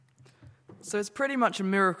So it's pretty much a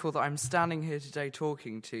miracle that I'm standing here today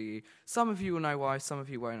talking to you. Some of you will know why, some of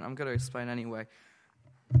you won't. I'm going to explain anyway.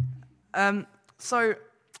 So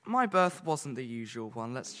my birth wasn't the usual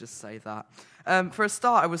one, let's just say that. For a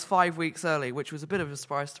start, I was 5 weeks early, which was a bit of a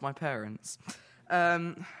surprise to my parents.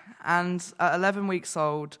 And at 11 weeks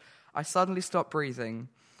old, I suddenly stopped breathing.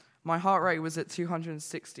 My heart rate was at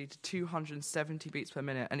 260 to 270 beats per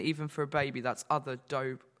minute, and even for a baby, that's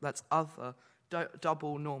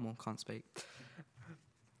double normal, can't speak.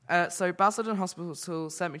 So Basildon Hospital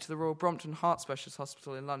sent me to the Royal Brompton Heart Specialist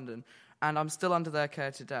Hospital in London, and I'm still under their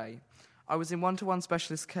care today. I was in one-to-one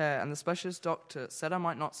specialist care, and the specialist doctor said I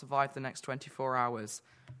might not survive the next 24 hours.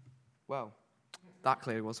 Well, that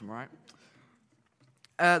clearly wasn't right.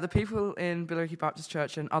 The people in Billericay Baptist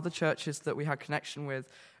Church and other churches that we had connection with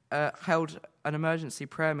held an emergency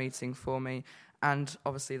prayer meeting for me, and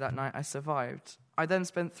obviously that night I survived. I then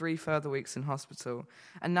spent 3 further weeks in hospital,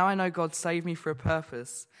 and now I know God saved me for a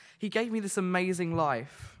purpose. He gave me this amazing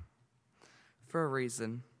life for a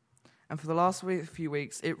reason. And for the last few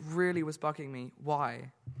weeks, it really was bugging me.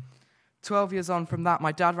 Why? 12 years on from that,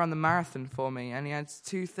 my dad ran the marathon for me, and he had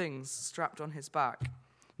 2 things strapped on his back: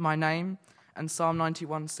 my name and Psalm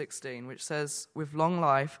 91:16, which says, "With long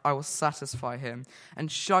life I will satisfy him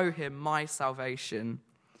and show him my salvation."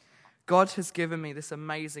 God has given me this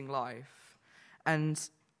amazing life. And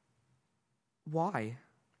why?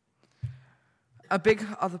 A big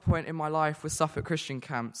other point in my life was Suffolk Christian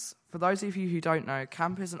camps. For those of you who don't know,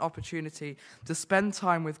 camp is an opportunity to spend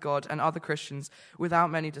time with God and other Christians without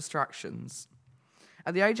many distractions.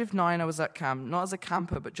 At the age of 9, I was at camp, not as a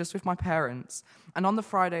camper, but just with my parents. And on the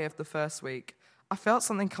Friday of the first week, I felt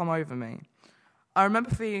something come over me. I remember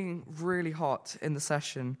feeling really hot in the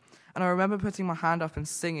session, and I remember putting my hand up and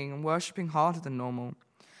singing and worshipping harder than normal.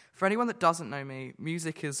 For anyone that doesn't know me,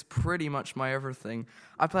 music is pretty much my everything.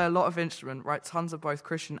 I play a lot of instrument, write tons of both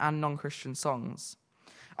Christian and non-Christian songs.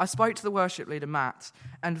 I spoke to the worship leader, Matt,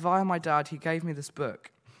 and via my dad, he gave me this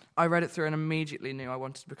book. I read it through and immediately knew I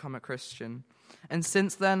wanted to become a Christian. And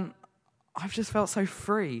since then, I've just felt so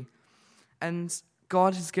free. And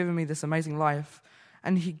God has given me this amazing life,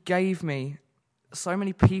 and he gave me so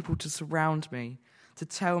many people to surround me, to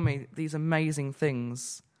tell me these amazing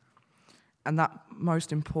things. And that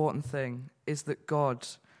most important thing is that God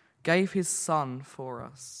gave his son for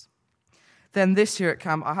us. Then this year at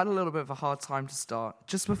camp, I had a little bit of a hard time to start.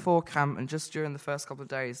 Just before camp and just during the first couple of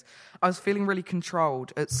days, I was feeling really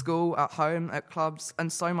controlled at school, at home, at clubs,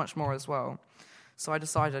 and so much more as well. So I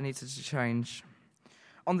decided I needed to change.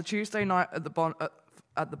 On the Tuesday night at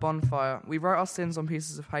the bonfire, we wrote our sins on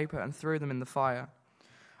pieces of paper and threw them in the fire.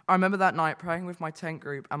 I remember that night praying with my tent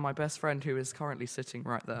group and my best friend, who is currently sitting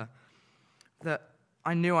right there, that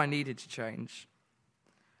I knew I needed to change.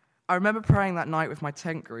 I remember praying that night with my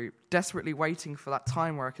tent group, desperately waiting for that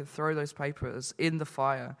time where I could throw those papers in the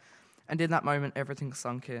fire, and in that moment, everything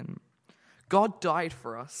sunk in. God died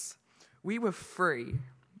for us. We were free.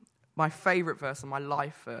 My favorite verse and my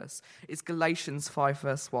life verse is Galatians 5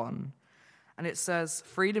 verse 1. And it says,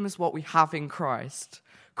 "Freedom is what we have in Christ.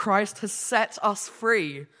 Christ has set us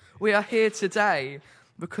free. We are here today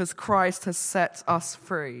because Christ has set us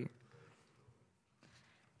free.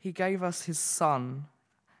 He gave us his son,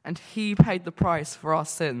 and he paid the price for our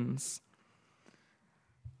sins."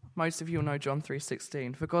 Most of you will know John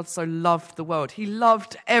 3:16. For God so loved the world. He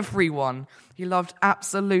loved everyone. He loved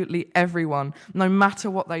absolutely everyone, no matter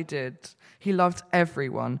what they did. He loved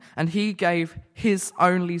everyone, and he gave his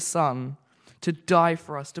only son to die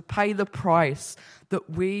for us, to pay the price that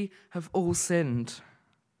we have all sinned.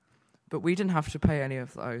 But we didn't have to pay any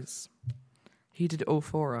of those. He did it all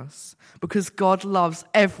for us because God loves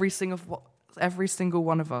every single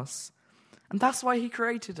one of us. And that's why he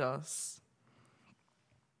created us.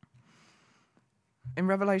 In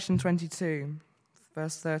Revelation 22,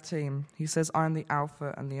 verse 13, he says, "I am the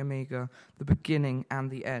Alpha and the Omega, the beginning and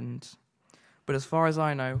the end." But as far as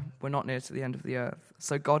I know, we're not near to the end of the earth,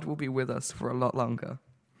 so God will be with us for a lot longer.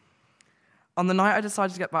 On the night I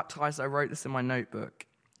decided to get baptized, I wrote this in my notebook.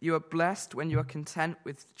 "You are blessed when you are content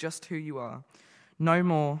with just who you are. No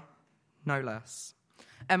more, no less."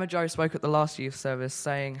 Emma Jo spoke at the last youth service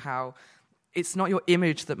saying how it's not your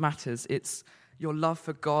image that matters, it's your love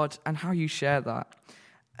for God and how you share that.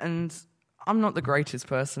 And I'm not the greatest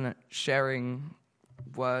person at sharing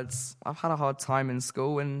words. I've had a hard time in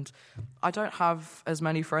school, and I don't have as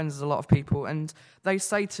many friends as a lot of people. And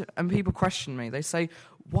people question me. They say,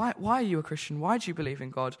 why are you a Christian? Why do you believe in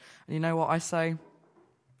God? And you know what I say?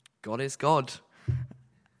 God is God.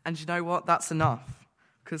 And you know what? That's enough.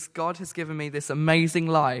 Because God has given me this amazing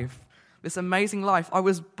life. This amazing life. I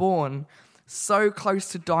was born so close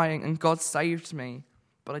to dying, and God saved me,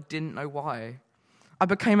 but I didn't know why. I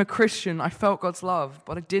became a Christian. I felt God's love,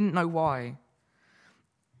 but I didn't know why.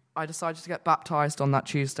 I decided to get baptized on that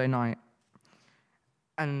Tuesday night.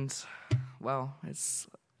 And, well, it's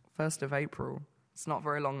 1st of April. It's not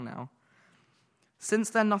very long now. Since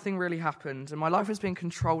then, nothing really happened, and my life has been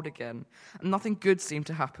controlled again, and nothing good seemed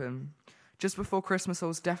to happen. Just before Christmas, I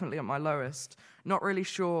was definitely at my lowest, not really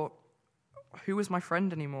sure who was my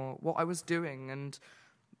friend anymore, what I was doing, and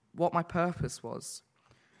what my purpose was.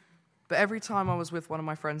 But every time I was with one of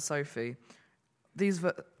my friends, Sophie, these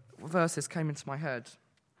verses came into my head.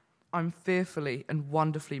 I'm fearfully and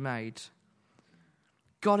wonderfully made.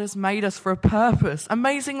 God has made us for a purpose.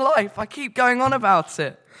 Amazing life. I keep going on about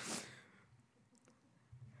it.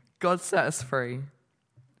 God set us free.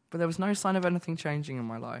 But there was no sign of anything changing in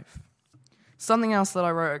my life. Something else that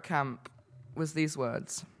I wrote at camp was these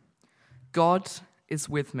words. God is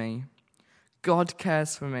with me. God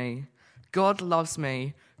cares for me. God loves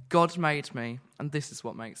me. God made me. And this is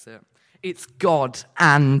what makes it. It's God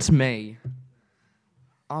and me.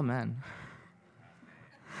 Amen.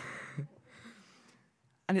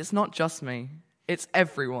 And it's not just me. It's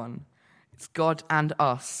everyone. It's God and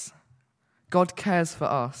us. God cares for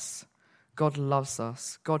us. God loves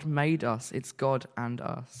us. God made us. It's God and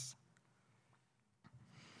us.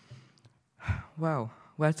 Well,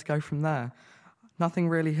 where to go from there? Nothing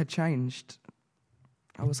really had changed.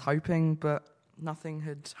 I was hoping, but nothing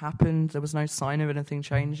had happened. There was no sign of anything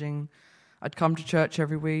changing. I'd come to church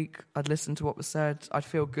every week. I'd listen to what was said. I'd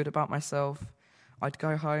feel good about myself. I'd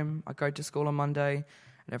go home. I'd go to school on Monday,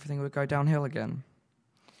 and everything would go downhill again.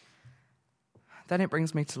 Then it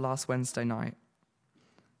brings me to last Wednesday night.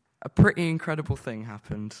 A pretty incredible thing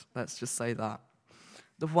happened, let's just say that.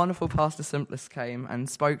 The wonderful Pastor Simplest came and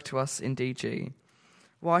spoke to us in DG.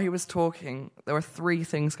 While he was talking, there were 3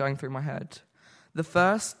 things going through my head. The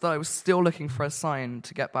first, that I was still looking for a sign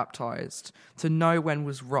to get baptized, to know when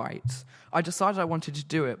was right. I decided I wanted to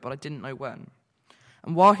do it, but I didn't know when.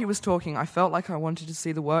 And while he was talking, I felt like I wanted to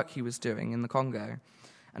see the work he was doing in the Congo.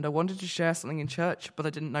 And I wanted to share something in church, but I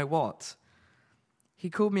didn't know what. He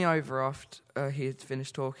called me over after he had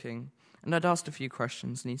finished talking, and I'd asked a few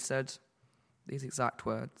questions, and he said these exact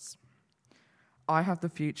words. I have the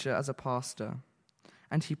future as a pastor.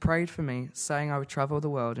 And he prayed for me, saying I would travel the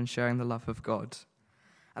world and sharing the love of God.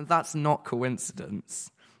 And that's not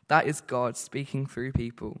coincidence. That is God speaking through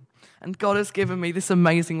people. And God has given me this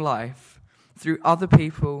amazing life. Through other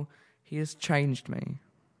people, he has changed me.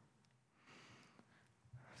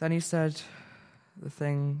 Then he said the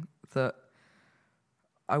thing that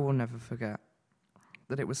I will never forget,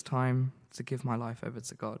 that it was time to give my life over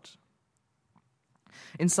to God.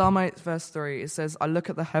 In Psalm 8, verse 3, it says, I look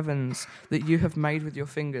at the heavens that you have made with your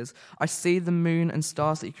fingers. I see the moon and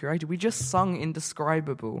stars that you created. We just sung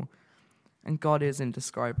indescribable. And God is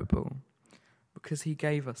indescribable because he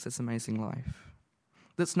gave us this amazing life.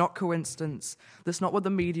 That's not coincidence. That's not what the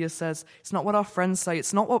media says. It's not what our friends say.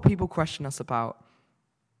 It's not what people question us about.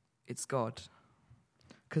 It's God.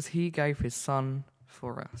 Because he gave his son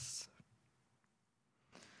for us.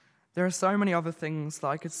 There are so many other things that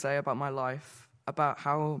I could say about my life, about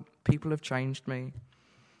how people have changed me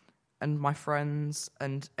and my friends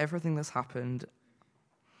and everything that's happened.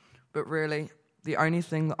 But really, the only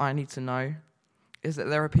thing that I need to know is that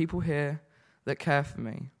there are people here that care for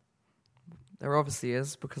me. There obviously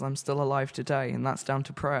is, because I'm still alive today, and that's down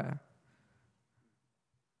to prayer.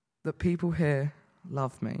 That people here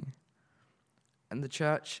love me. And the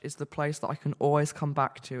church is the place that I can always come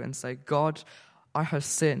back to and say, God, I have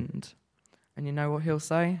sinned. And you know what he'll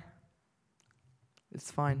say?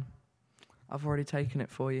 It's fine. I've already taken it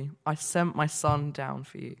for you. I sent my son down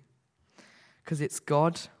for you. Because it's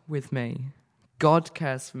God with me. God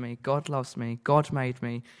cares for me. God loves me. God made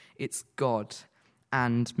me. It's God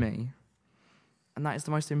and me. And that is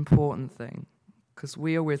the most important thing. Because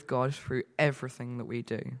we are with God through everything that we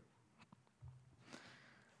do.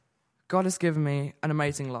 God has given me an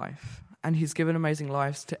amazing life. And he's given amazing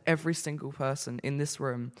lives to every single person in this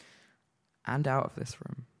room and out of this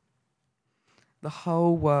room. The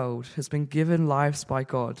whole world has been given lives by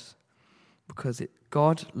God because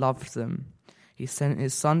God loved them. He sent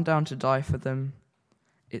his son down to die for them.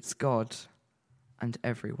 It's God and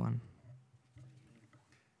everyone.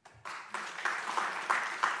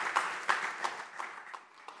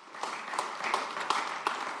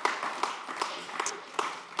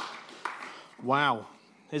 Wow,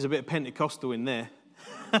 there's a bit of Pentecostal in there.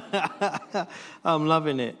 I'm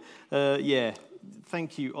loving it. Yeah,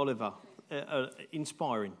 thank you, Oliver.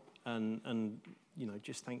 Inspiring and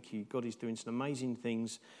just thank you. God is doing some amazing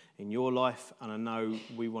things in your life, and I know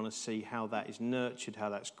we want to see how that is nurtured, how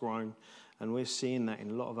that's grown, and we're seeing that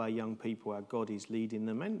in a lot of our young people, how God is leading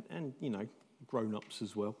them, and grown-ups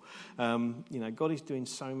as well. God is doing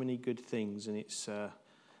so many good things, and it's,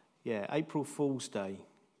 April Fool's Day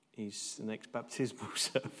is the next baptismal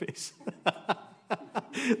service.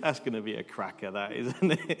 That's going to be a cracker, that,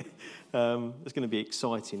 isn't it? It's going to be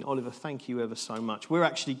exciting. Oliver, thank you ever so much. We're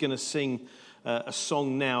actually going to sing a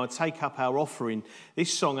song now and take up our offering.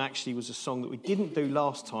 This song actually was a song that we didn't do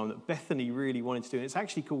last time that Bethany really wanted to do. And it's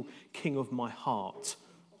actually called King of My Heart.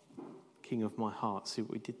 King of My Heart. See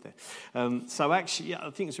what we did there. So actually, I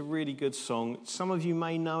think it's a really good song. Some of you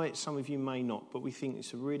may know it, some of you may not, but we think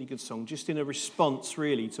it's a really good song, just in a response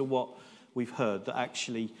really to what we've heard, that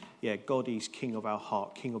actually, God is King of our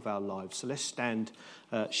heart, King of our lives. So let's stand,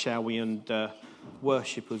 shall we, and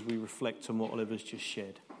worship as we reflect on what Oliver's just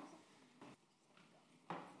shared.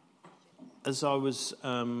 As I was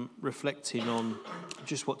reflecting on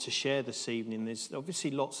just what to share this evening, there's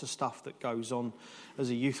obviously lots of stuff that goes on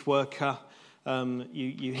as a youth worker.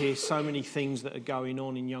 You hear so many things that are going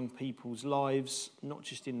on in young people's lives, not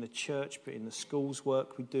just in the church, but in the schools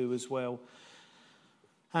work we do as well.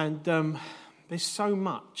 And there's so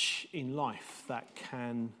much in life that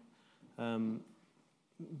can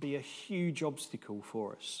be a huge obstacle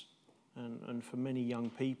for us. And for many young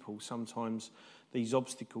people, sometimes these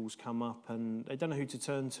obstacles come up and they don't know who to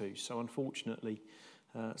turn to. So unfortunately,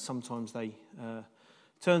 sometimes they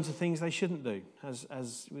turn to things they shouldn't do,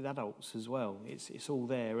 as with adults as well. It's all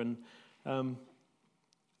there. And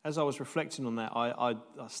as I was reflecting on that, I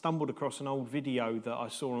stumbled across an old video that I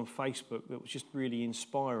saw on Facebook that was just really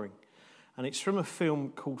inspiring. And it's from a film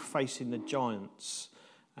called Facing the Giants.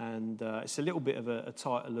 And it's a little bit of a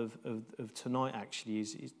title of tonight, actually.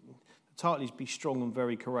 The title is Be Strong and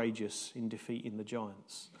Very Courageous in Defeating the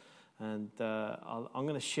Giants. And I'm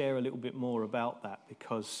going to share a little bit more about that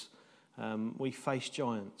because we face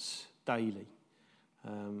giants daily.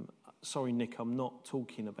 Sorry, Nick, I'm not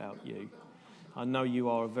talking about you. I know you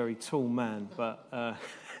are a very tall man, but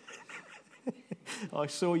I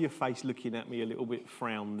saw your face looking at me a little bit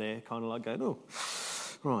frowned there, kind of like going, oh,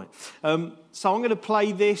 right. So I'm going to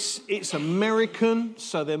play this. It's American,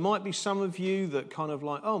 so there might be some of you that kind of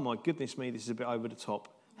like, oh my goodness me, this is a bit over the top.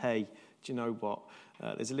 Hey, do you know what?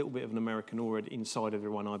 There's a little bit of an American already inside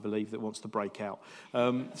everyone, I believe, that wants to break out.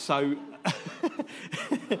 So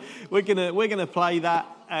we're gonna play that,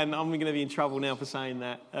 and I'm going to be in trouble now for saying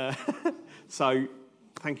that. So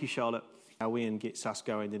thank you, Charlotte. How Ian gets us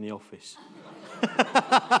going in the office.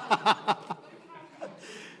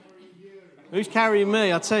 Who's carrying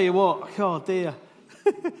me? I tell you what. Oh dear,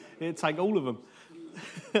 it'd take all of them.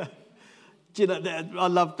 Do you know, I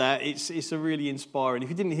love that. It's a really inspiring. If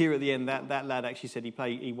you didn't hear at the end, that lad actually said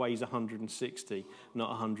he weighs 160, not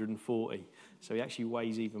 140. So he actually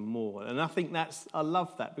weighs even more. And I think I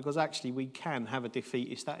love that because actually we can have a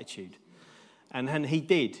defeatist attitude. And he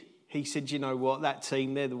did. He said, you know what, that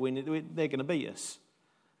team, they're the winner, they're going to beat us.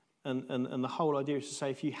 And the whole idea is to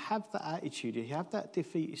say, if you have that attitude, if you have that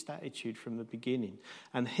defeatist attitude from the beginning,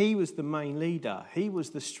 and he was the main leader, he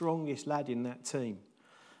was the strongest lad in that team.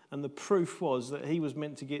 And the proof was that he was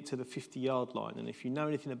meant to get to the 50-yard line. And if you know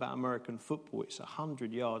anything about American football, it's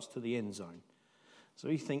 100 yards to the end zone. So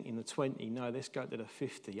he think in the 20, no, let's go to the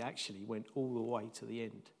 50. He actually went all the way to the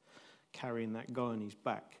end, carrying that guy on his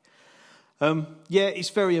back. It's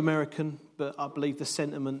very American, but I believe the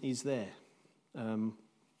sentiment is there. And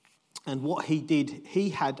what he did, he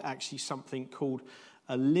had actually something called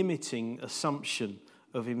a limiting assumption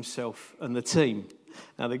of himself and the team.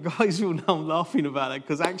 Now, the guys will know I'm laughing about that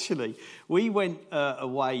because actually we went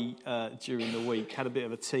away during the week, had a bit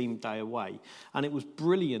of a team day away, and it was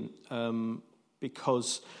brilliant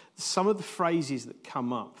because some of the phrases that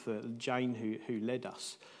come up, Jane, who led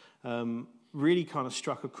us, really kind of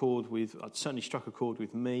struck a chord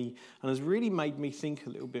with me, and has really made me think a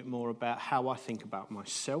little bit more about how I think about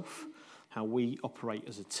myself, how we operate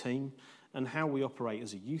as a team, and how we operate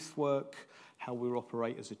as a youth work, how we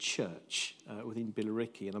operate as a church within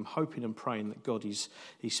Billericay. And I'm hoping and praying that God is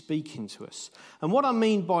speaking to us. And what I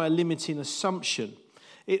mean by a limiting assumption,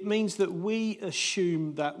 it means that we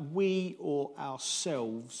assume that we or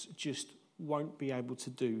ourselves just won't be able to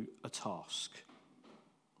do a task.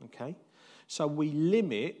 Okay? So we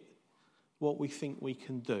limit what we think we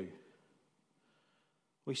can do.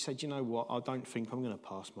 We say, do you know what? I don't think I'm going to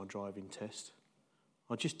pass my driving test.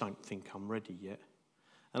 I just don't think I'm ready yet.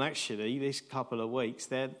 And actually, this couple of weeks,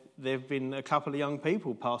 there have been a couple of young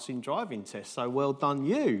people passing driving tests. So well done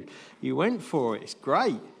you. You went for it. It's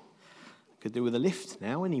great. Could do with a lift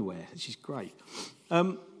now anywhere, which is great.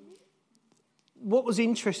 What was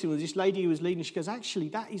interesting was this lady who was leading, she goes, actually,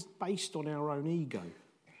 that is based on our own ego.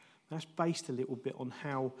 That's based a little bit on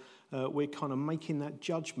how we're kind of making that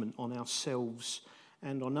judgment on ourselves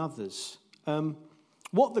and on others.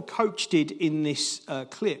 What the coach did in this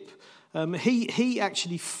clip, he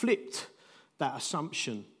actually flipped that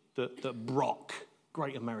assumption that Brock,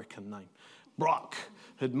 great American name, Brock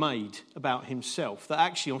had made about himself, that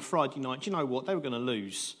actually on Friday night, do you know what, they were going to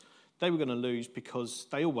lose. They were going to lose because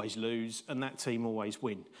they always lose and that team always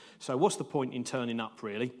win. So what's the point in turning up,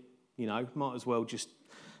 really? You know, might as well just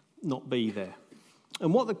not be there.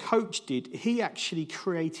 And what the coach did, he actually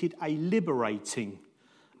created a liberating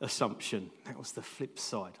assumption. That was the flip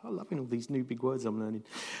side. I'm loving all these new big words I'm learning.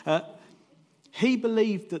 He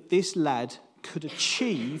believed that this lad could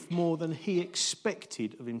achieve more than he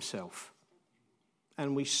expected of himself.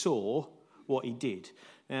 And we saw what he did.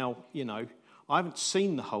 Now, you know, I haven't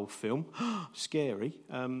seen the whole film. Scary.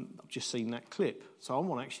 I've just seen that clip. So I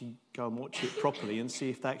want to actually go and watch it properly and see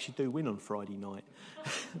if they actually do win on Friday night.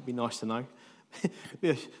 It'd be nice to know. It'd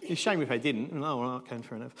be a shame if they didn't. Oh, well, okay,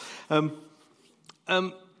 fair enough.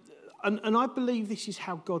 And I believe this is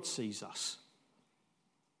how God sees us.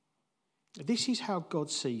 This is how God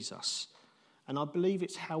sees us. And I believe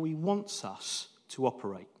it's how he wants us to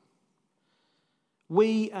operate.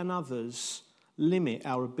 We and others limit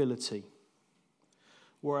our ability,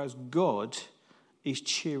 whereas God is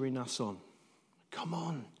cheering us on. Come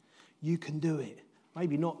on, you can do it.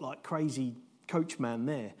 Maybe not like crazy coach man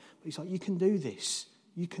there, but he's like, you can do this.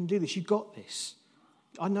 You can do this. You got this.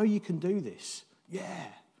 I know you can do this. Yeah.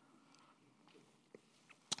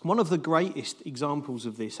 One of the greatest examples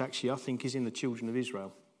of this, actually, I think, is in the children of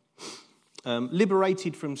Israel.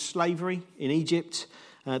 Liberated from slavery in Egypt,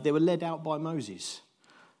 they were led out by Moses.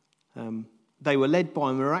 They were led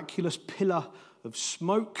by a miraculous pillar of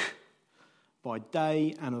smoke by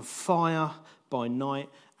day and of fire by night,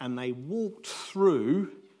 and they walked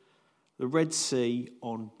through the Red Sea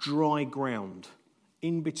on dry ground,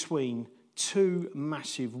 in between two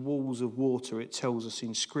massive walls of water, it tells us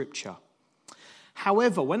in Scripture.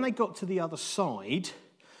 However, when they got to the other side,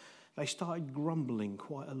 they started grumbling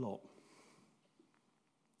quite a lot.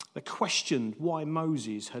 They questioned why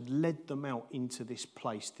Moses had led them out into this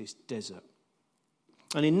place, this desert.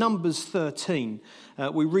 And in Numbers 13,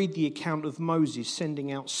 we read the account of Moses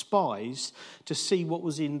sending out spies to see what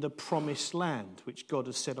was in the promised land, which God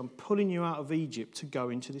has said, I'm pulling you out of Egypt to go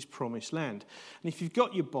into this promised land. And if you've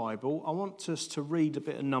got your Bible, I want us to read a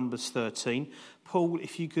bit of Numbers 13. Paul,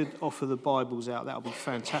 if you could offer the Bibles out, that would be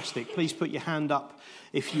fantastic. Please put your hand up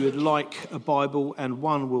if you would like a Bible, and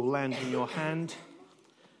one will land in your hand.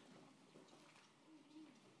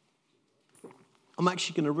 I'm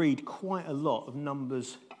actually going to read quite a lot of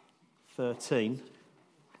Numbers 13.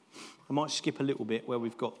 I might skip a little bit where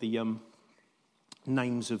we've got the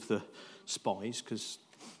names of the spies, because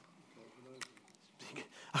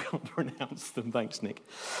I can't pronounce them. Thanks, Nick.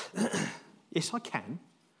 Yes, I can.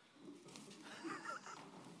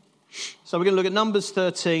 So we're going to look at Numbers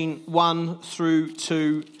 13, 1 through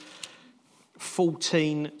to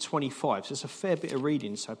 14:25. So it's a fair bit of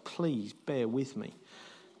reading, so please bear with me.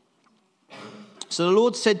 So the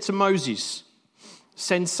Lord said to Moses,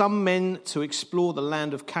 send some men to explore the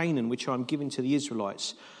land of Canaan, which I am giving to the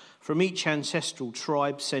Israelites. From each ancestral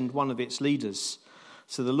tribe, send one of its leaders.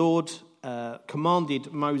 So the Lord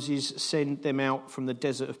commanded Moses, send them out from the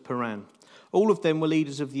desert of Paran. All of them were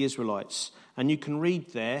leaders of the Israelites, and you can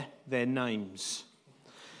read there their names.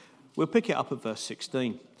 We'll pick it up at verse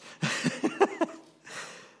 16.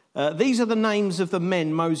 These are the names of the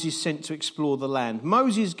men Moses sent to explore the land.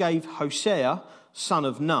 Moses gave Hosea, son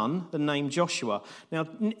of Nun, the name Joshua. Now,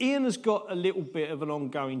 Ian has got a little bit of an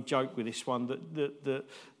ongoing joke with this one, that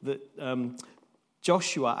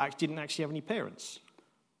Joshua didn't actually have any parents,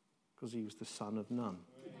 because he was the son of Nun.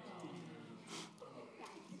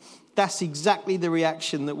 That's exactly the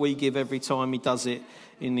reaction that we give every time he does it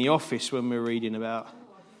in the office when we're reading about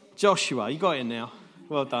Joshua. You got it now.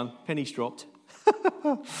 Well done. Penny's dropped.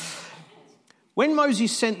 When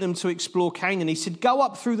Moses sent them to explore Canaan, he said, go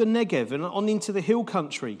up through the Negev and on into the hill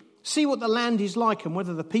country. See what the land is like and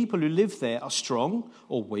whether the people who live there are strong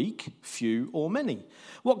or weak, few or many.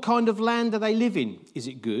 What kind of land do they live in? Is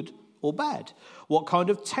it good or bad? What kind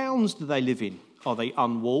of towns do they live in? Are they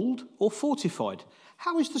unwalled or fortified?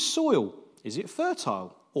 How is the soil? Is it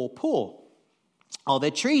fertile or poor? Are there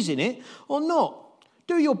trees in it or not?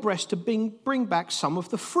 Do your best to bring back some of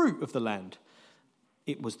the fruit of the land.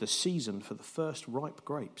 It was the season for the first ripe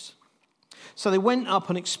grapes. So they went up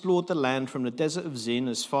and explored the land from the desert of Zin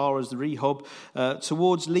as far as the Rehob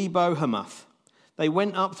towards Lebo Hamath. They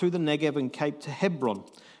went up through the Negev and came to Hebron,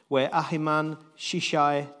 where Ahiman,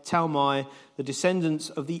 Shishai, Talmai, the descendants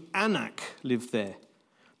of the Anak, lived there.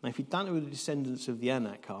 Now, if you don't know who the descendants of the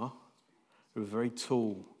Anak are, they were very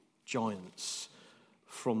tall giants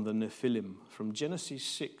from the Nephilim. From Genesis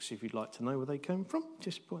 6, if you'd like to know where they came from,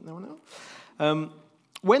 just point that one out.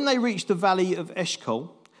 When they reached the valley of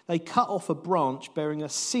Eshcol, they cut off a branch bearing a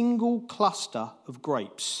single cluster of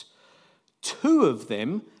grapes. 2 of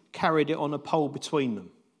them carried it on a pole between them,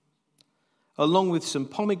 along with some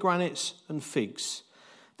pomegranates and figs.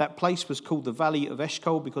 That place was called the Valley of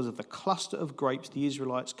Eshcol because of the cluster of grapes the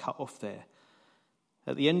Israelites cut off there.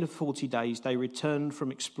 At the end of 40 days, they returned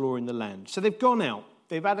from exploring the land. So they've gone out.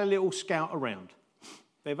 They've had a little scout around.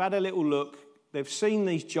 They've had a little look. They've seen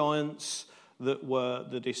these giants that were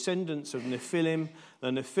the descendants of Nephilim. The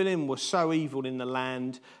Nephilim were so evil in the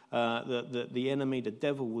land that the enemy, the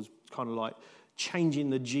devil, was kind of like changing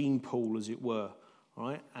the gene pool, as it were.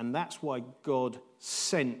 Right? And that's why God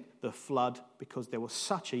sent the flood, because there was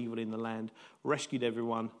such evil in the land, rescued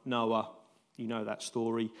everyone. Noah, you know that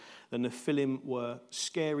story. The Nephilim were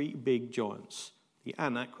scary big giants. The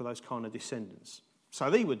Anak were those kind of descendants. So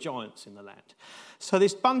they were giants in the land. So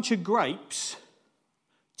this bunch of grapes,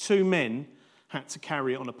 2 men had to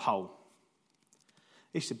carry it on a pole.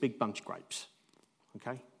 It's a big bunch of grapes.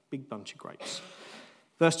 Okay? Big bunch of grapes.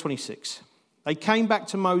 Verse 26. They came back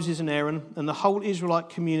to Moses and Aaron and the whole Israelite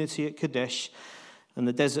community at Kadesh and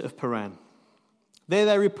the desert of Paran. There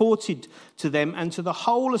they reported to them and to the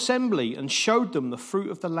whole assembly and showed them the fruit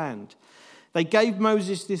of the land. They gave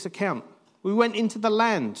Moses this account. We went into the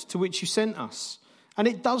land to which you sent us, and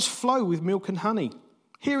it does flow with milk and honey.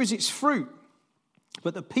 Here is its fruit.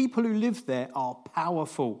 But the people who live there are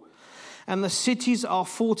powerful, and the cities are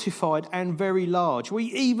fortified and very large. We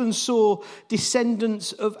even saw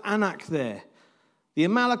descendants of Anak there. The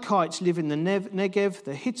Amalekites live in the Negev,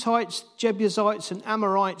 the Hittites, Jebusites and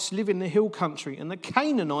Amorites live in the hill country, and the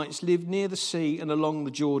Canaanites live near the sea and along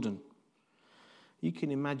the Jordan. You can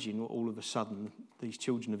imagine what all of a sudden these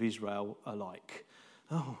children of Israel are like.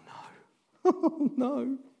 Oh no, oh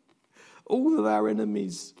no, all of our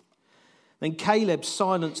enemies. Then Caleb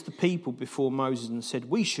silenced the people before Moses and said,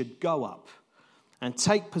 we should go up and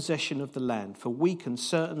take possession of the land, for we can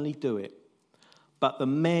certainly do it. But the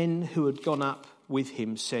men who had gone up with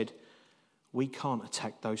him said, we can't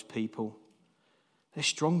attack those people. They're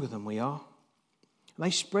stronger than we are. And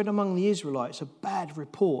they spread among the Israelites a bad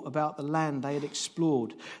report about the land they had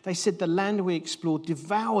explored. They said, the land we explored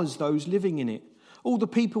devours those living in it. All the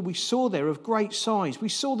people we saw there of great size. We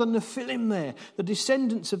saw the Nephilim there. The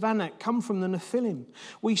descendants of Anak come from the Nephilim.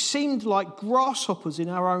 We seemed like grasshoppers in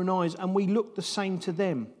our own eyes, and we looked the same to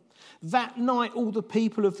them. That night, all the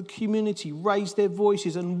people of the community raised their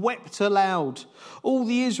voices and wept aloud. All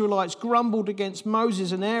the Israelites grumbled against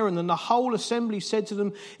Moses and Aaron, and the whole assembly said to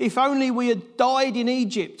them, if only we had died in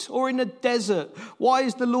Egypt or in the desert. Why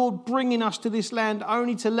is the Lord bringing us to this land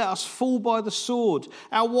only to let us fall by the sword?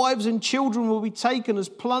 Our wives and children will be taken as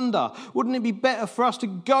plunder. Wouldn't it be better for us to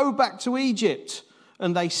go back to Egypt?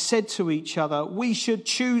 And they said to each other, we should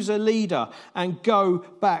choose a leader and go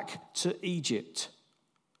back to Egypt.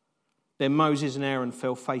 Then Moses and Aaron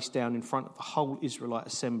fell face down in front of the whole Israelite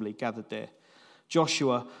assembly gathered there.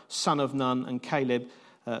 Joshua, son of Nun, and Caleb,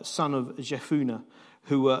 son of Jephunneh,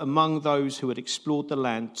 who were among those who had explored the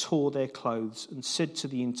land, tore their clothes and said to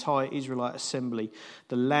the entire Israelite assembly,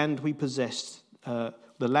 the land we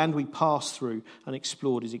passed through and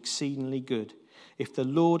explored is exceedingly good. If the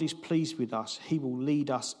Lord is pleased with us, he will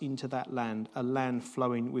lead us into that land, a land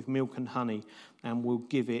flowing with milk and honey, and will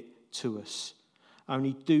give it to us.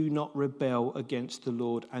 Only do not rebel against the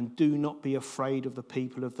Lord, and do not be afraid of the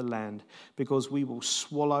people of the land, because we will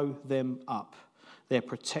swallow them up. Their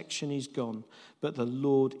protection is gone, but the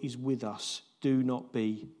Lord is with us. Do not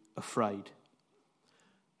be afraid.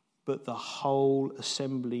 But the whole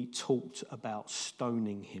assembly talked about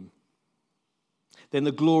stoning him. Then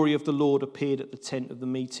the glory of the Lord appeared at the tent of the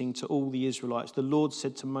meeting to all the Israelites. The Lord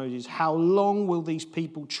said to Moses, how long will these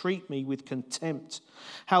people treat me with contempt?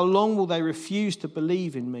 How long will they refuse to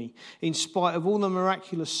believe in me? In spite of all the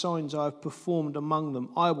miraculous signs I have performed among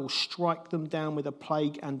them, I will strike them down with a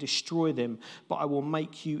plague and destroy them, but I will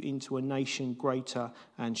make you into a nation greater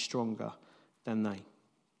and stronger than they.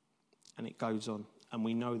 And it goes on, and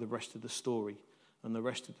we know the rest of the story. And the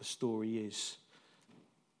rest of the story is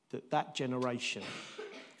that generation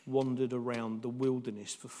wandered around the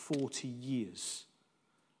wilderness for 40 years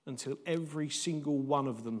until every single one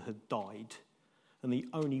of them had died, and the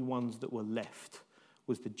only ones that were left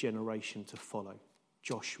was the generation to follow,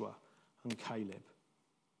 Joshua and Caleb.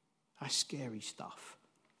 That's scary stuff.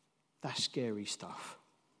 That's scary stuff.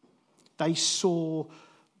 They saw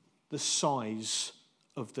the size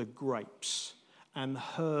of the grapes and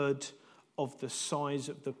heard of the size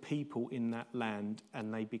of the people in that land,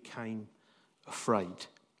 and they became afraid.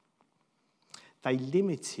 They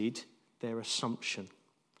limited their assumption.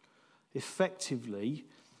 Effectively,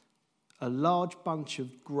 a large bunch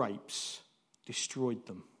of grapes destroyed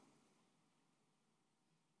them.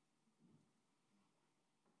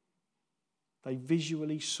 They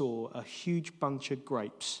visually saw a huge bunch of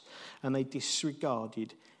grapes and they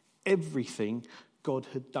disregarded everything God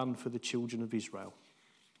had done for the children of Israel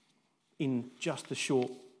in just a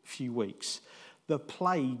short few weeks. The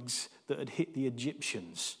plagues that had hit the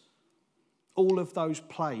Egyptians, all of those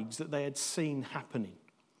plagues that they had seen happening,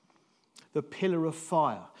 the pillar of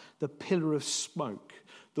fire, the pillar of smoke,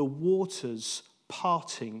 the waters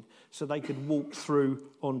parting so they could walk through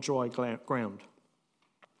on dry ground.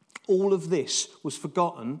 All of this was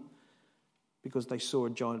forgotten because they saw a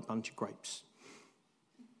giant bunch of grapes.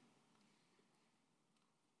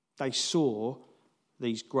 They saw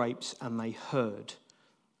these grapes and they heard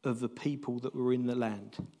of the people that were in the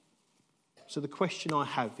land. So the question I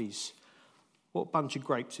have is, what bunch of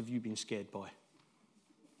grapes have you been scared by?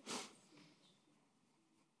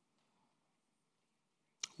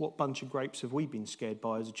 What bunch of grapes have we been scared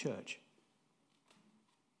by as a church?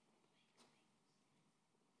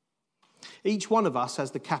 Each one of us has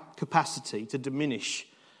the capacity to diminish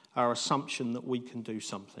our assumption that we can do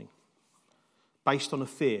something based on a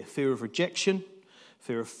fear of rejection,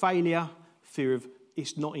 fear of failure, fear of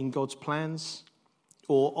it's not in God's plans,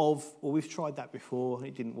 or we've tried that before,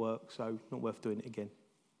 it didn't work, so not worth doing it again.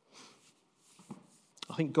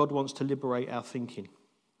 I think God wants to liberate our thinking.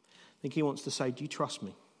 I think he wants to say, do you trust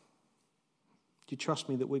me? Do you trust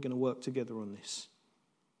me that we're going to work together on this?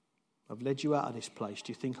 I've led you out of this place.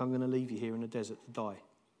 Do you think I'm going to leave you here in the desert to die?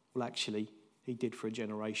 Well, actually, he did for a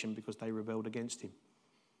generation because they rebelled against him,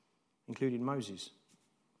 including Moses.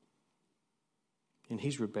 In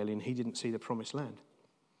his rebellion, he didn't see the promised land.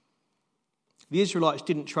 The Israelites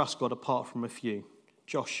didn't trust God apart from a few,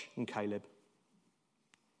 Josh and Caleb.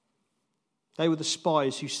 They were the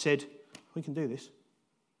spies who said, we can do this.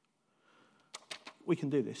 We can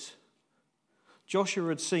do this. Joshua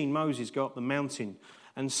had seen Moses go up the mountain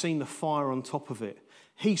and seen the fire on top of it.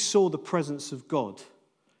 He saw the presence of God.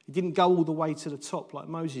 He didn't go all the way to the top like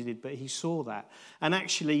Moses did, but he saw that. And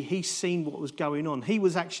actually, he's seen what was going on. He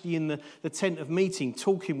was actually in the tent of meeting,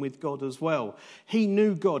 talking with God as well. He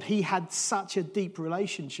knew God. He had such a deep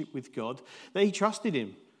relationship with God that he trusted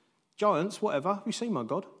him. Giants, whatever, have you seen my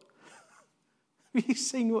God? Have you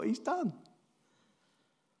seen what he's done?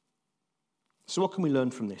 So what can we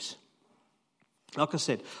learn from this? Like I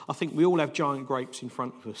said, I think we all have giant grapes in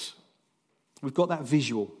front of us. We've got that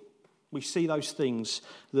visual. We see those things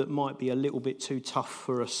that might be a little bit too tough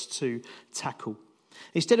for us to tackle.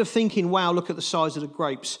 Instead of thinking, wow, look at the size of the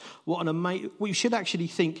grapes, we should actually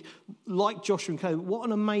think, like Joshua and Caleb, what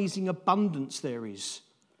an amazing abundance there is.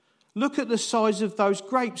 Look at the size of those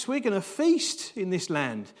grapes. We're going to feast in this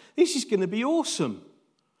land. This is going to be awesome.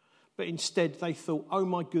 But instead they thought, oh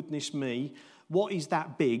my goodness me, what is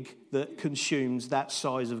that big that consumes that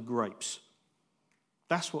size of grapes?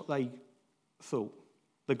 That's what they thought.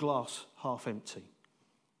 The glass half empty.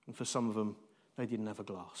 And for some of them, they didn't have a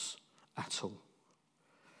glass at all.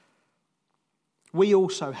 We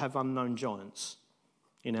also have unknown giants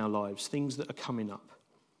in our lives, things that are coming up.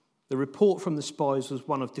 The report from the spies was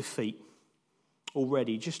one of defeat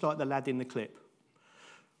already, just like the lad in the clip.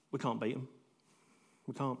 We can't beat them.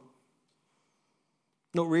 We can't.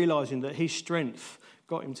 Not realising that his strength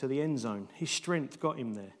got him to the end zone. His strength got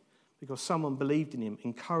him there because someone believed in him,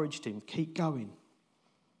 encouraged him, keep going.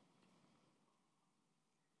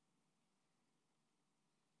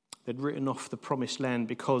 They'd written off the promised land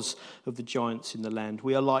because of the giants in the land.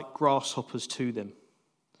 We are like grasshoppers to them.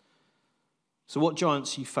 So what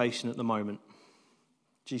giants are you facing at the moment?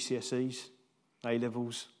 GCSEs,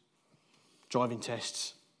 A-levels, driving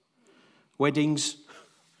tests, weddings,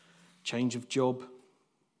 change of job,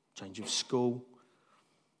 change of school,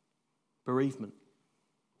 bereavement,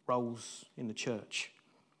 roles in the church.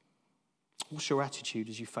 What's your attitude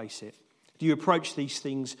as you face it? Do you approach these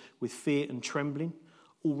things with fear and trembling,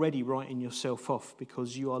 already writing yourself off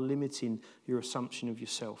because you are limiting your assumption of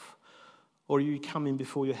yourself? Or are you coming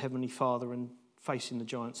before your Heavenly Father and facing the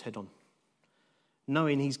giants head on,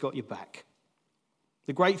 knowing he's got your back?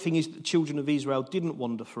 The great thing is that the children of Israel didn't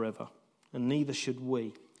wander forever, and neither should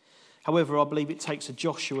we. However, I believe it takes a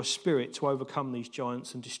Joshua spirit to overcome these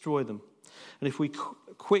giants and destroy them. And if we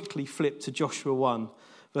quickly flip to Joshua 1,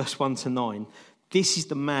 verse 1 to 9, this is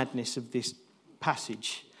the madness of this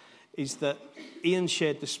passage, is that Ian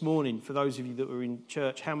shared this morning, for those of you that were in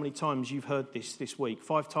church, how many times you've heard this week?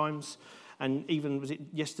 5 times? And even, was it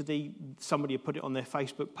yesterday, somebody had put it on their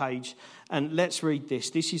Facebook page. And let's read this.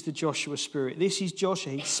 This is the Joshua spirit. This is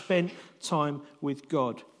Joshua. He spent time with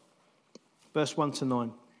God. Verse 1 to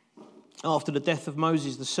 9. After the death of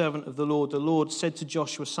Moses, the servant of the Lord said to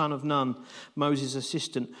Joshua, son of Nun, Moses'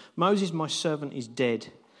 assistant, Moses, my servant, is dead.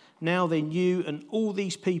 Now then, you and all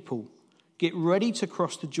these people, get ready to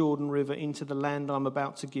cross the Jordan River into the land I'm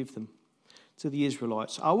about to give them, to the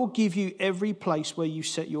Israelites. I will give you every place where you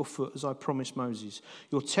set your foot, as I promised Moses.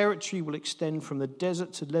 Your territory will extend from the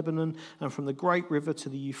desert to Lebanon, and from the great river to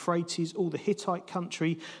the Euphrates, all the Hittite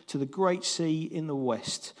country to the great sea in the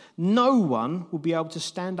west. No one will be able to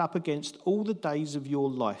stand up against all the days of your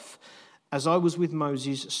life. As I was with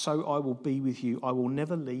Moses, so I will be with you. I will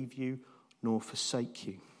never leave you nor forsake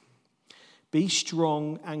you. Be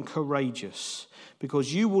strong and courageous,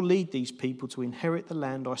 because you will lead these people to inherit the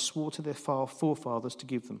land I swore to their forefathers to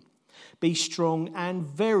give them. Be strong and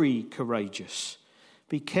very courageous.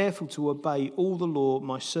 Be careful to obey all the law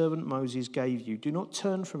my servant Moses gave you. Do not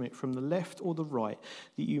turn from it from the left or the right,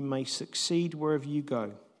 that you may succeed wherever you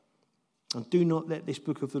go. And do not let this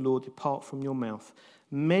book of the law depart from your mouth.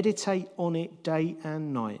 Meditate on it day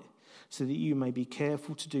and night, so that you may be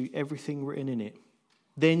careful to do everything written in it.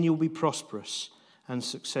 Then you'll be prosperous and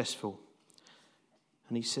successful.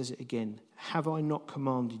 And he says it again. Have I not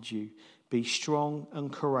commanded you? Be strong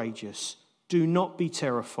and courageous. Do not be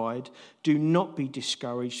terrified. Do not be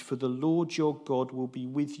discouraged, for the Lord your God will be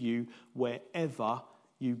with you wherever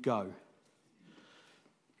you go.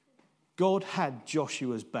 God had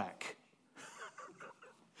Joshua's back.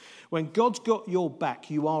 When God's got your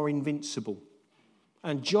back, you are invincible.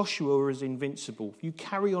 And Joshua is invincible. If you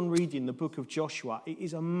carry on reading the book of Joshua, it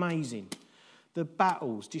is amazing. The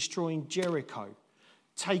battles, destroying Jericho,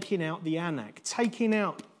 taking out the Anak, taking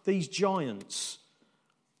out these giants.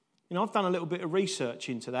 You know, I've done a little bit of research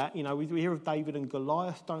into that. You know, we hear of David and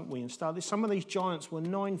Goliath, don't we, and stuff. Some of these giants were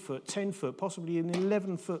 9 foot, 10 foot, possibly even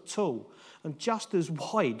 11 foot tall, and just as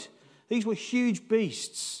wide. These were huge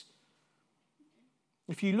beasts.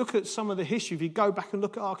 If you look at some of the history, if you go back and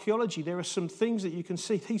look at archaeology, there are some things that you can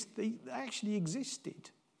see. They actually existed.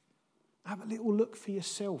 Have a little look for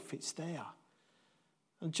yourself. It's there.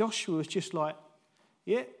 And Joshua was just like,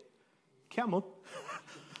 yeah, come on.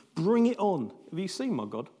 Bring it on. Have you seen my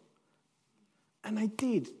God? And they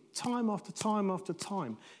did, time after time after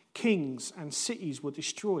time. Kings and cities were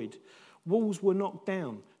destroyed. Walls were knocked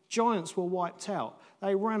down. Giants were wiped out.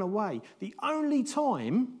 They ran away. The only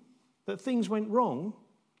time that things went wrong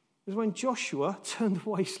was when Joshua turned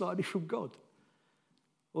away slightly from God.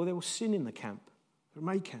 Or there was sin in the camp, from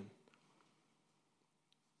Achan.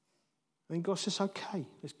 And God says, okay,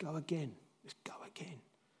 let's go again. Let's go again.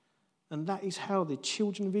 And that is how the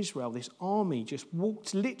children of Israel, this army, just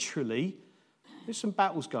walked literally, there's some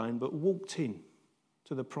battles going, but walked in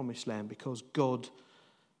to the promised land because God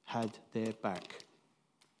had their back.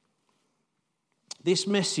 This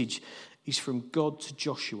message is from God to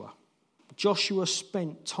Joshua. Joshua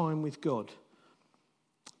spent time with God.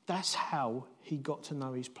 That's how he got to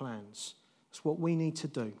know his plans. That's what we need to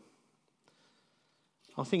do.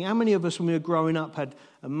 I think how many of us when we were growing up had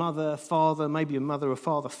a mother, father, maybe a mother or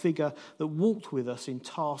father figure that walked with us in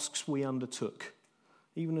tasks we undertook.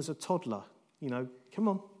 Even as a toddler, you know, come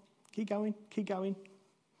on, keep going, keep going.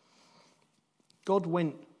 God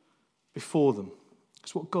went before them.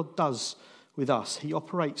 That's what God does with us. He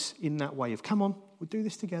operates in that way of, come on, we'll do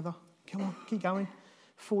this together. Come on, keep going.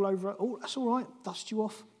 Fall over. Oh, that's all right. Dust you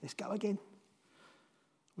off. Let's go again.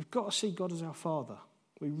 We've got to see God as our Father.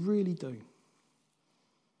 We really do.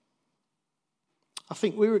 I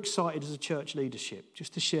think we're excited as a church leadership,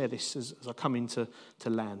 just to share this as I come into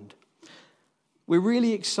land. We're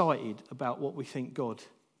really excited about what we think God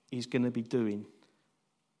is going to be doing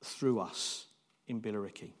through us in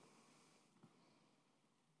Billericay.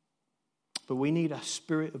 But we need a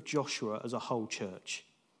spirit of Joshua as a whole church.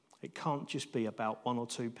 It can't just be about 1 or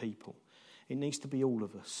 2 people. It needs to be all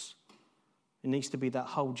of us. It needs to be that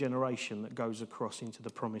whole generation that goes across into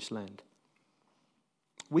the promised land.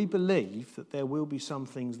 We believe that there will be some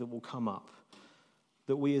things that will come up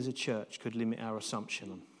that we as a church could limit our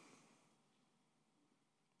assumption on.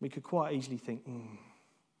 We could quite easily think,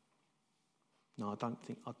 I don't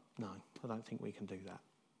think we can do that.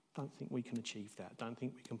 I don't think we can achieve that. I don't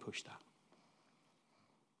think we can push that.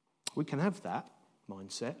 We can have that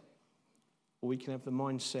mindset, or we can have the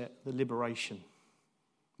mindset, the liberation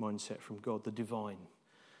mindset from God, the divine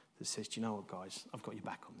that says, do you know what, guys, I've got your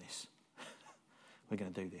back on this. We're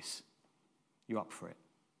going to do this. You up for it?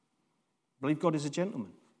 I believe God is a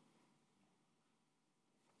gentleman.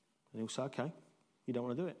 And he'll say, okay, you don't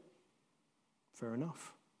want to do it. Fair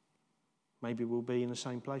enough. Maybe we'll be in the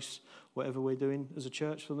same place, whatever we're doing as a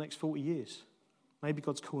church for the next 40 years. Maybe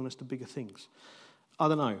God's calling us to bigger things. I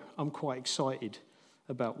don't know. I'm quite excited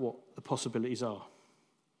about what the possibilities are.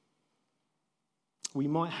 We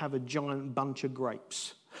might have a giant bunch of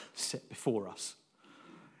grapes set before us.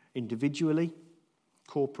 Individually,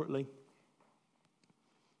 corporately.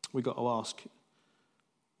 We've got to ask,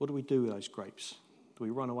 what do we do with those grapes? Do we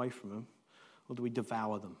run away from them? Or do we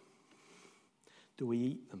devour them? Do we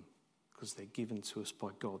eat them? Because they're given to us by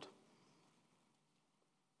God.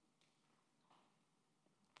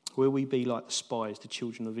 Will we be like the spies, the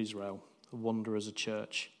children of Israel, who wander as a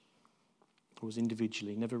church, or as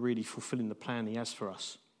individually, never really fulfilling the plan he has for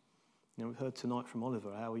us? You know, we've heard tonight from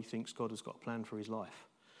Oliver how he thinks God has got a plan for his life.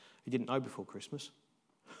 He didn't know before Christmas.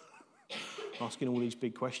 Asking all these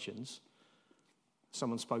big questions.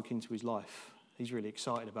 Someone spoke into his life. He's really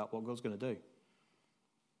excited about what God's going to do.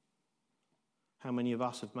 How many of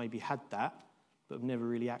us have maybe had that, but have never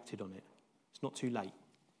really acted on it? It's not too late.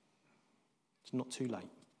 It's not too late.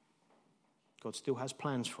 God still has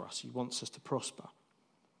plans for us. He wants us to prosper.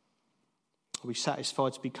 Are we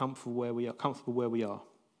satisfied to be comfortable where we are?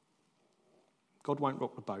 God won't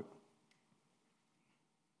rock the boat.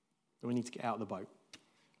 And we need to get out of the boat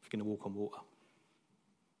if we're going to walk on water.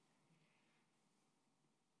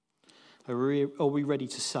 Are we ready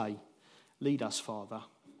to say, lead us, Father,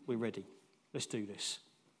 we're ready. Let's do this.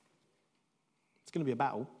 It's going to be a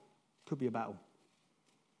battle. Could be a battle.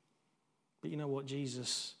 But you know what?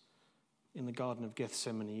 Jesus, in the Garden of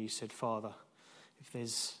Gethsemane, he said, Father, if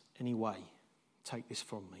there's any way, take this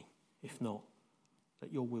from me. If not,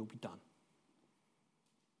 let your will be done.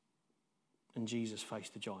 And Jesus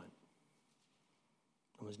faced the giant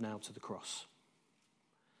and was nailed to the cross.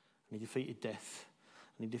 And he defeated death,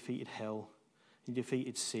 and he defeated hell, he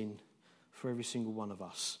defeated sin for every single one of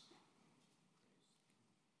us.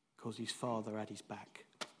 Because his Father had his back.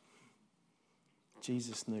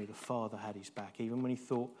 Jesus knew the Father had his back. Even when he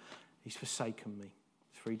thought, he's forsaken me.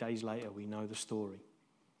 3 days later, we know the story.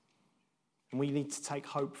 And we need to take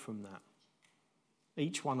hope from that.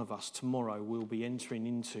 Each one of us tomorrow will be entering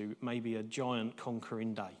into maybe a giant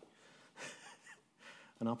conquering day.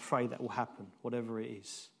 And I pray that will happen, whatever it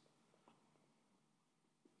is.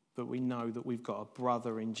 But we know that we've got a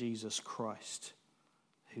brother in Jesus Christ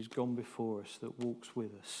who's gone before us, that walks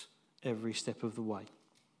with us every step of the way.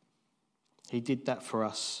 He did that for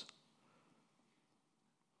us.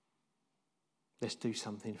 Let's do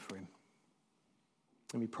something for him.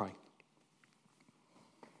 Let me pray.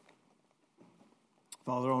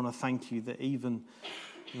 Father, I want to thank you that even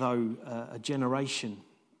though a generation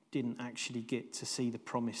didn't actually get to see the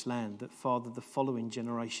promised land, that, Father, the following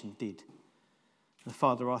generation did. And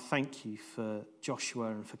Father, I thank you for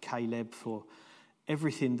Joshua and for Caleb, for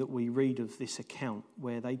everything that we read of this account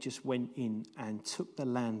where they just went in and took the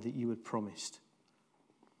land that you had promised.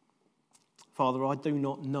 Father, I do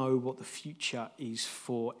not know what the future is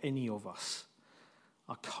for any of us.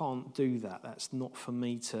 I can't do that. That's not for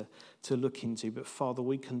me to look into. But Father,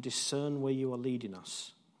 we can discern where you are leading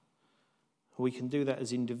us. We can do that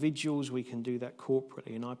as individuals. We can do that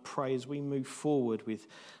corporately. And I pray as we move forward with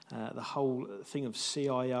the whole thing of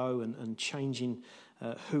CIO and changing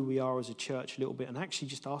who we are as a church a little bit, and actually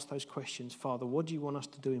just ask those questions. Father, what do you want us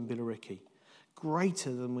to do in Billericay?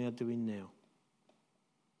 Greater than we are doing now.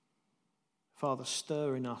 Father,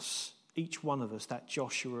 stir in us, each one of us, that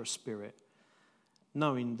Joshua spirit,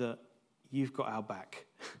 knowing that you've got our back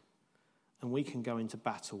and we can go into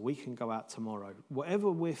battle. We can go out tomorrow. Whatever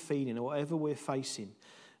we're feeling or whatever we're facing,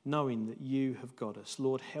 knowing that you have got us.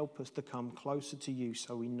 Lord, help us to come closer to you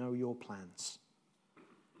so we know your plans.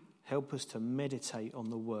 Help us to meditate on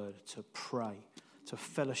the word, to pray, to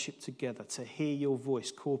fellowship together, to hear your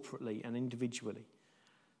voice corporately and individually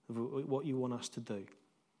of what you want us to do.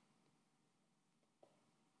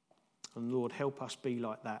 And Lord, help us be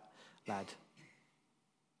like that lad.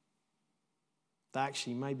 That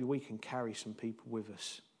actually maybe we can carry some people with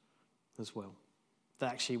us as well.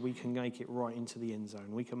 That actually we can make it right into the end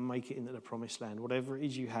zone. We can make it into the promised land, whatever it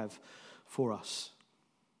is you have for us.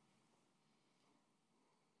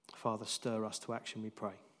 Father, stir us to action, we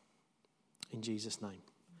pray. In Jesus' name,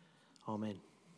 amen.